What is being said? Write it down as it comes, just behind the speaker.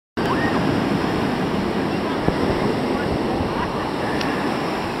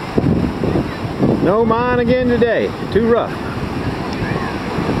No mine again today. Too rough.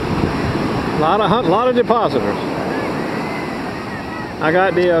 Lot of depositors. I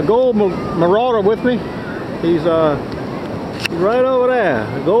got the Gold Maurader with me. He's right over there.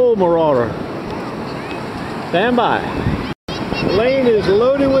 The Gold Maurader. Stand by. The lane is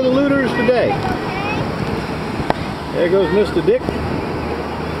loaded with looters today. There goes Mr. Dick.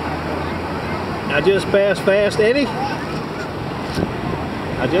 I just passed Fast Eddie.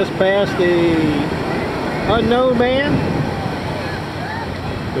 I just passed the Unknown Man.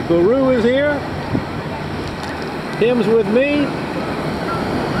 The Guru is here. Tim's with me.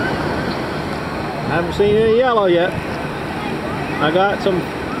 I haven't seen any yellow yet. I got some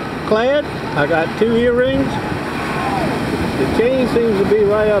clad. I got 2 earrings. The chain seems to be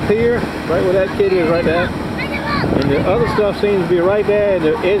right up here, right where that kid is right there. And the other stuff seems to be right there at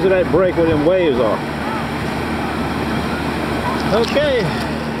the edge of that break where them waves are. Okay.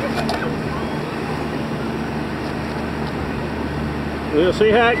 We'll see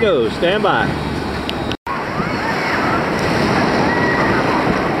how it goes. Stand by.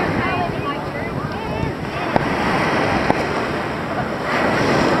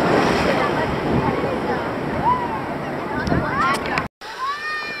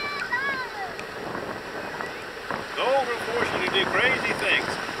 Gold will force you to do crazy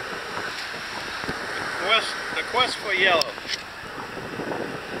things. The quest for yellow.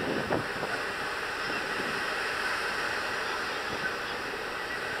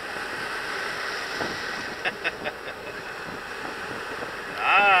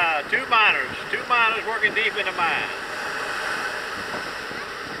 Two miners working deep in the mine.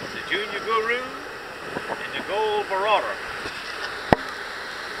 The Junior Guru and the Gold Maurader.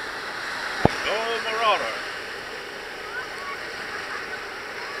 Gold Maurader.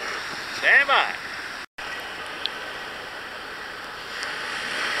 Stand by.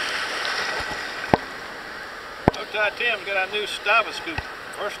 Outside Tim's got a new stopper scoop.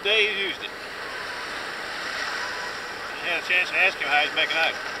 First day he used it. I had a chance to ask him how he's making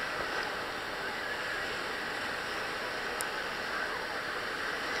out.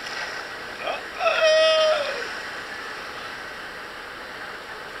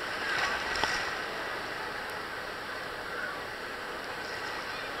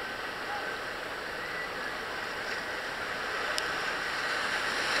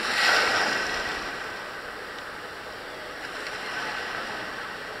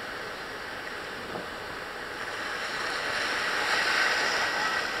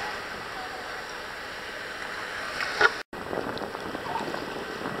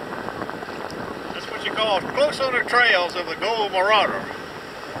 Close on the trails of the Gold Maurader.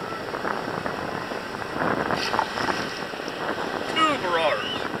 2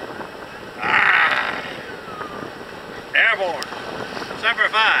 marauders. Airborne. Semper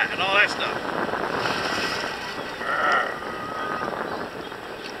Fi and all that stuff.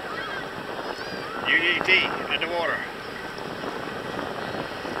 UET underwater.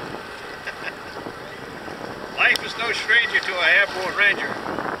 Life is no stranger to an airborne ranger.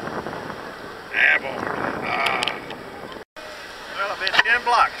 Airborne. Well, I've been 10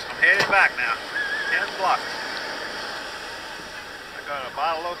 blocks. I'm headed back now. 10 blocks. I got a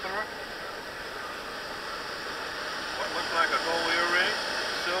bottle opener. What looks like a gold earring.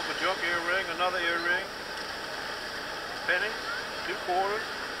 Silver junk earring. Another earring. Penny. 2 quarters.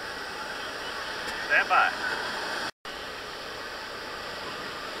 Stand by.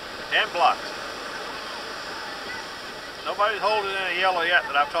 10 blocks. Nobody's holding any yellow yet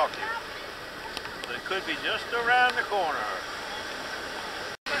that I've talked to. But it could be just around the corner.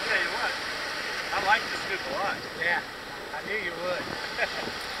 I'll tell you what, I like this scoop a lot. Yeah, I knew you would.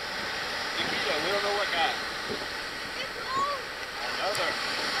 We don't know what kind. Another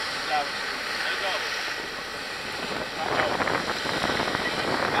stopper scoop.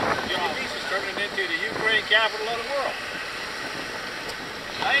 This is turning into the Ukraine capital of the world.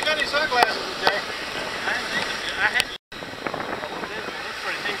 I ain't got any sunglasses today. I had to. Looks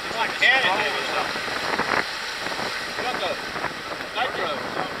pretty neat. It's like a cannon or something. Got the nitro or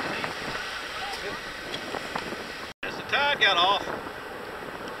something. As the tide got off,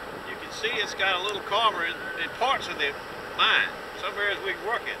 you can see it's got a little calmer in parts of the mine. Some areas we can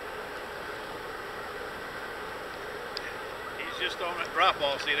work in. He's just on that drop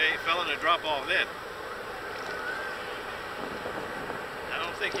off. See, they fell in the drop off then. I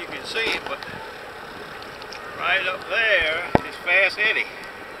don't think you can see him, but right up there is Fast Eddie.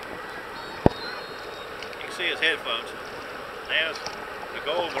 You can see his headphones. There's the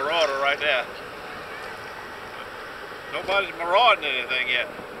Gold Maurader right there. Nobody's marauding anything yet.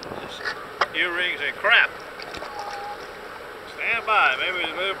 Just earrings and crap. Stand by. Maybe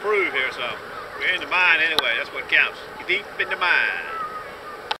we'll prove here something. We're in the mine anyway, that's what counts. Deep in the mine.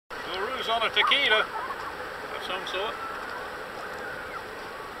 Guru's on a taquita of some sort.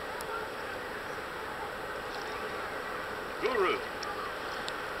 Guru.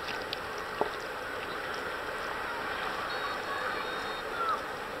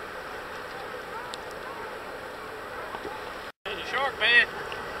 There's a shark man.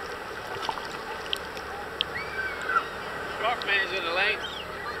 Shark man's in the lane.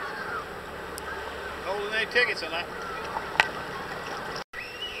 Holding any tickets or not.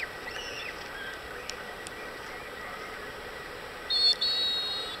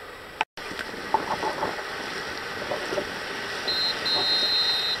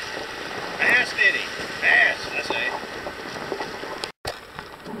 Pass, did he? Pass, I say.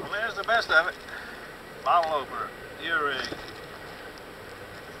 Well, there's the best of it. Bottle opener, earring,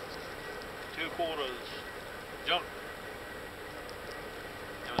 2/4 junk.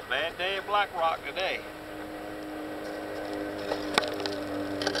 It was a bad day at Black Rock today.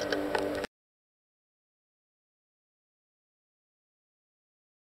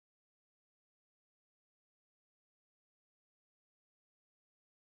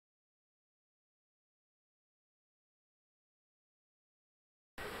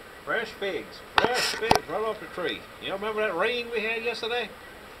 Fresh figs right off the tree. You remember that rain we had yesterday?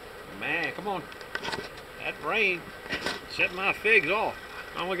 Man, come on. That rain set my figs off.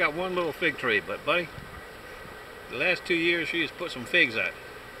 I only got one little fig tree, but buddy, the last 2 years she has put some figs out.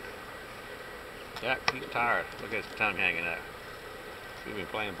 Jack, he's tired. Look at his tongue hanging out. We've been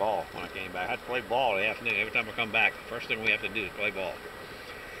playing ball when I came back. I had to play ball in the afternoon every time I come back. The first thing we have to do is play ball.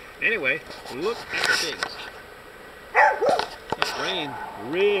 Anyway, look at the figs. This rain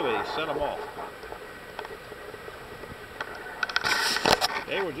really set them off.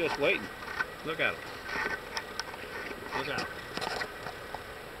 They were just waiting. Look at them. Look at them.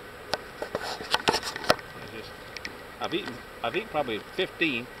 I've eaten probably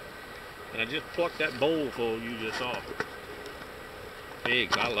 15, and I just plucked that bowl full you just saw.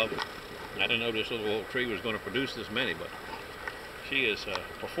 Figs, I love it. I didn't know this little old tree was going to produce this many, but she is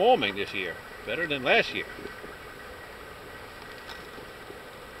performing this year better than last year.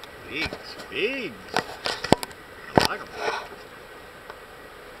 Figs, figs. I like them.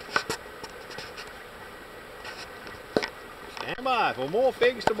 Stand by for more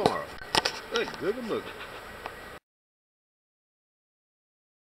figs tomorrow. Good, good, good.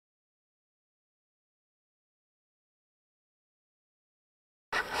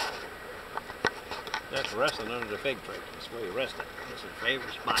 That's resting under the fig tree. That's where you rest it. That's his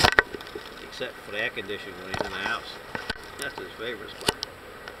favorite spot. Except for the air conditioning when he's in the house. That's his favorite spot.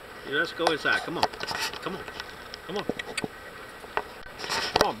 Yeah, let's go inside. Come on. Come on. Come on.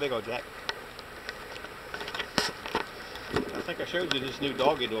 Come on, big old Jack. I think I showed you this new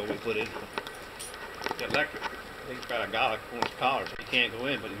doggy door we put in. It's electric. I think it's got a guy on his collar, so he can't go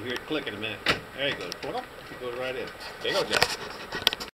in, but you hear it click in a minute. There he goes. It goes right in. Big old Jack.